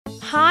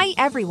Hi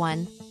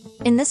everyone!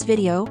 In this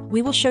video,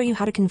 we will show you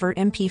how to convert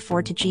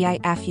MP4 to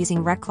GIF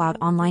using RecCloud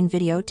Online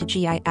Video to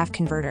GIF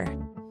Converter.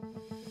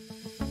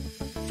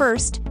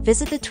 First,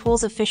 visit the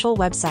tool's official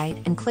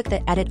website and click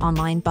the Edit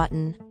Online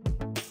button.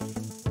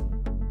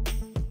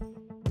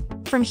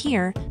 From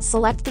here,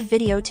 select the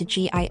Video to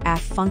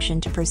GIF function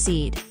to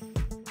proceed.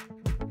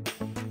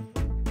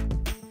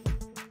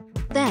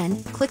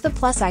 Then, click the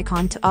plus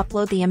icon to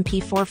upload the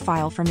MP4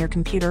 file from your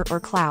computer or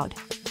cloud.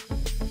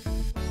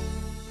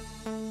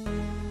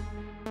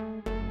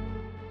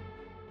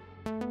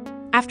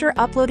 After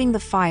uploading the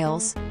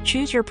files,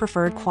 choose your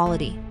preferred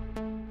quality.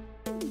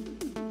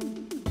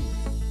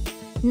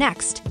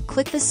 Next,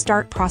 click the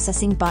Start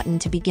Processing button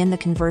to begin the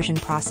conversion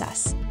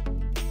process.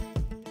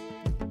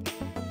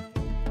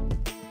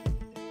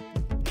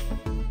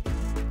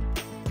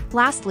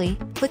 Lastly,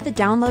 click the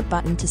Download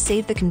button to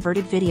save the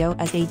converted video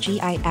as a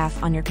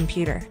GIF on your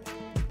computer.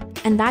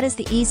 And that is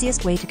the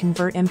easiest way to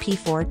convert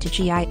MP4 to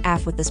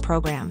GIF with this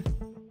program.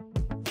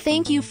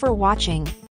 Thank you for watching.